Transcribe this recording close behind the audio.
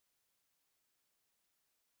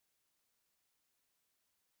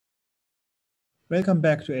Welcome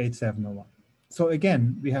back to 8701. So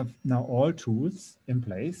again, we have now all tools in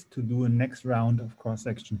place to do a next round of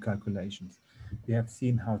cross-section calculations. We have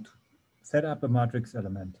seen how to set up a matrix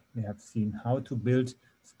element. We have seen how to build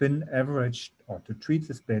spin averaged or to treat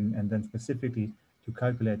the spin and then specifically to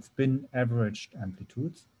calculate spin averaged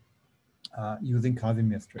amplitudes using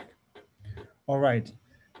Casimir's trick. All right,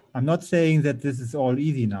 I'm not saying that this is all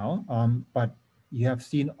easy now, but you have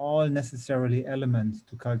seen all necessarily elements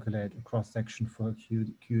to calculate a cross-section for a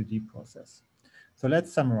QED process. So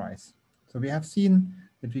let's summarize. So we have seen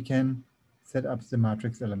that we can set up the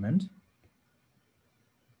matrix element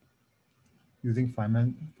using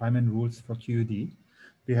Feynman rules for QED.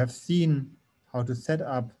 We have seen how to set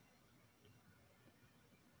up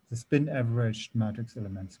the spin averaged matrix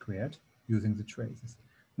element squared using the traces.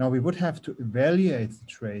 Now we would have to evaluate the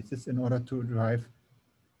traces in order to derive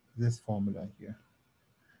this formula here.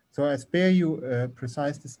 So I spare you a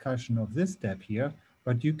precise discussion of this step here,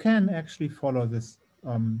 but you can actually follow this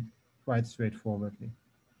quite straightforwardly.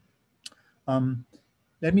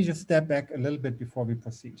 Let me just step back a little bit before we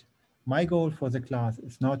proceed. My goal for the class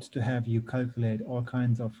is not to have you calculate all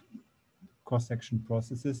kinds of cross-section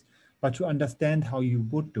processes, but to understand how you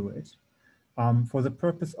would do it for the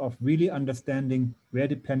purpose of really understanding where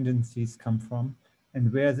dependencies come from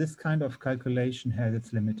and where this kind of calculation has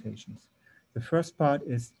its limitations. The first part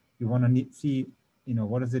is you want to see,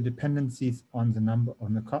 what are the dependencies on the number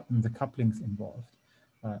on the couplings involved.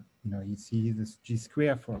 You see this G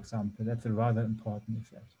square, for example. That's a rather important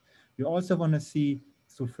effect. You also want to see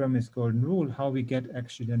through Fermi's golden rule how we get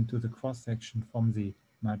actually then to the cross section from the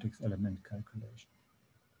matrix element calculation.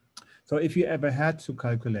 So if you ever had to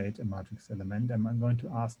calculate a matrix element, I'm going to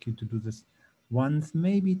ask you to do this once,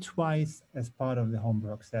 maybe twice as part of the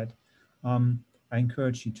homework set. I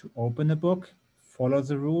encourage you to open a book, follow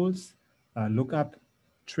the rules, look up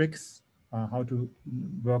tricks, how to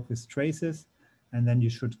work with traces, and then you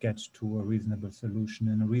should get to a reasonable solution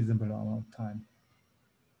in a reasonable amount of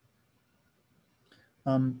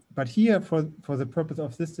time. But here, for the purpose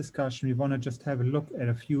of this discussion, we want to just have a look at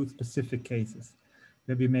a few specific cases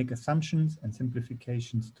where we make assumptions and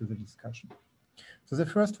simplifications to the discussion. So the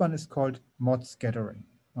first one is called mod scattering.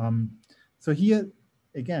 So here,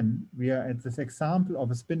 again, we are at this example of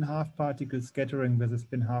a spin half particle scattering with a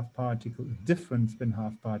spin half particle, a different spin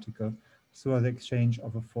half particle, through the exchange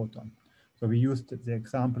of a photon. So we used the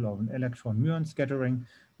example of an electron-muon scattering,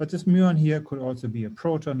 but this muon here could also be a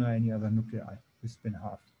proton or any other nuclei with spin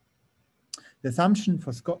half. The assumption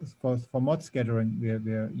for mod scattering we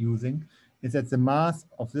are using is that the mass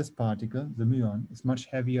of this particle, the muon, is much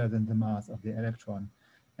heavier than the mass of the electron.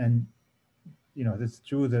 And this is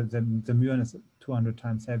true that the muon is 200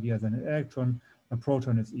 times heavier than an electron. A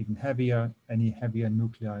proton is even heavier. Any heavier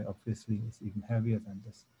nuclei obviously is even heavier than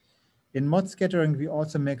this. In mod scattering, we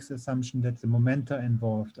also make the assumption that the momenta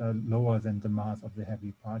involved are lower than the mass of the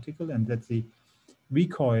heavy particle and that the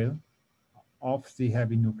recoil of the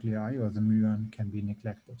heavy nuclei or the muon can be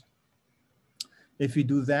neglected. If we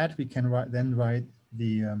do that, we can then write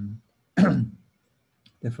the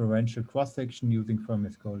differential cross-section using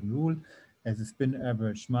Fermi's golden rule as a spin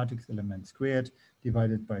average matrix element squared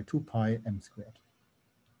divided by 2 pi m squared.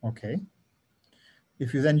 Okay.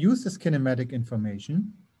 If you then use this kinematic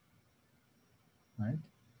information, right,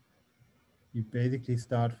 you basically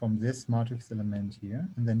start from this matrix element here,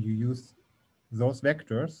 and then you use those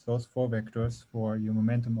vectors, those 4 vectors for your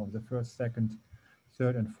momentum of the first, second,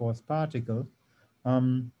 third, and fourth particle.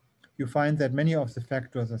 You find that many of the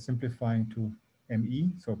factors are simplifying to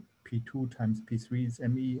ME, so P2 times P3 is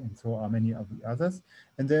ME, and so are many of the others.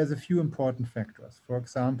 And there's a few important factors. For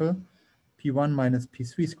example, P1 minus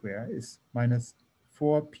P3 square is minus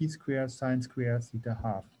 4P square sine square theta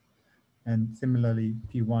half. And similarly,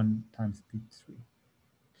 P1 times P3.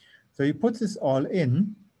 So you put this all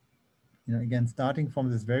in, again, starting from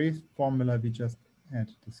this very formula we just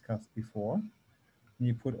had discussed before. And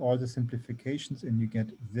you put all the simplifications in, you get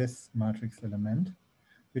this matrix element,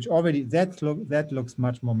 which already, that looks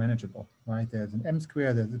much more manageable, right? There's an m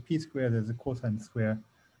square, there's a p square, there's a cosine square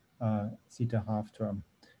theta half term,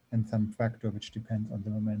 and some factor which depends on the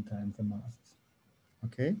momenta and the masses,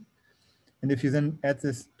 okay? And if you then add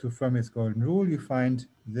this to Fermi's golden rule, you find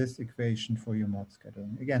this equation for your mod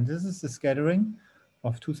scattering. Again, this is the scattering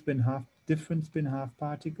of different spin half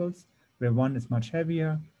particles, where one is much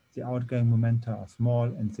heavier, the outgoing momenta are small,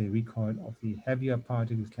 and the recoil of the heavier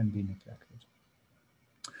particles can be neglected.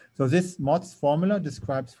 So this MODS formula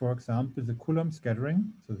describes, for example, the Coulomb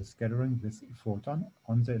scattering, so the scattering with a photon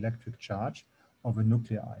on the electric charge of a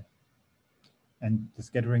nuclei. And the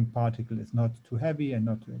scattering particle is not too heavy and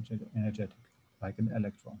not too energetic, like an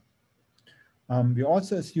electron. We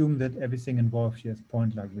also assume that everything involved here is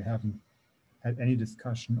point-like. We haven't had any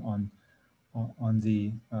discussion on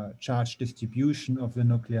the charge distribution of the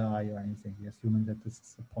nuclei or anything. We're assuming that this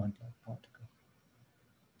is a point-like particle.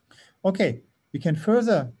 Okay, we can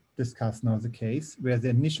further discuss now the case where the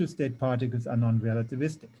initial state particles are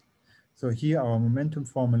non-relativistic. So here our momentum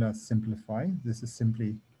formulas simplify. This is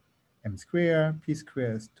simply m squared, p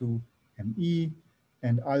squared is 2me,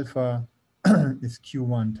 and alpha is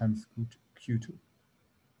q1 times q2.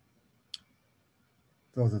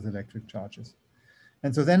 Those are the electric charges.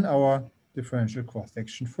 And so then our differential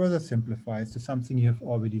cross-section further simplifies to something you have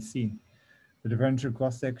already seen. The differential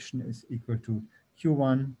cross-section is equal to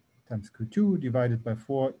q1 times q2 divided by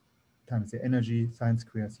 4 times the energy sine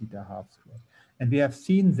squared theta half squared. And we have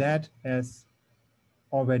seen that as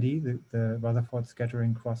already the Rutherford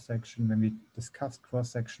scattering cross-section when we discussed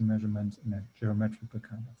cross-section measurements in a geometrical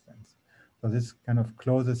kind of sense. So this kind of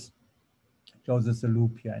closes the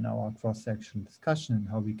loop here in our cross-section discussion and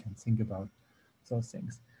how we can think about those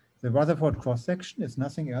things. The Rutherford cross-section is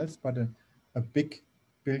nothing else but a big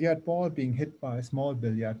billiard ball being hit by a small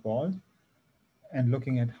billiard ball, and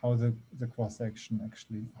looking at how the cross-section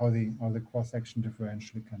actually, how the cross-section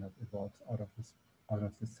differentially kind of evolves out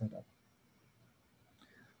of this setup.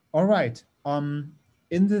 All right.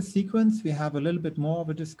 In this sequence, we have a little bit more of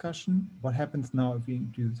a discussion. What happens now if we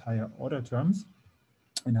introduce higher order terms,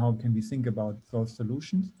 and how can we think about those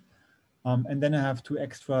solutions? And then I have 2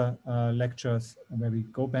 extra lectures where we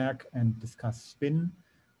go back and discuss spin,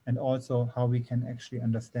 and also how we can actually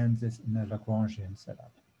understand this in a Lagrangian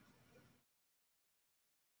setup.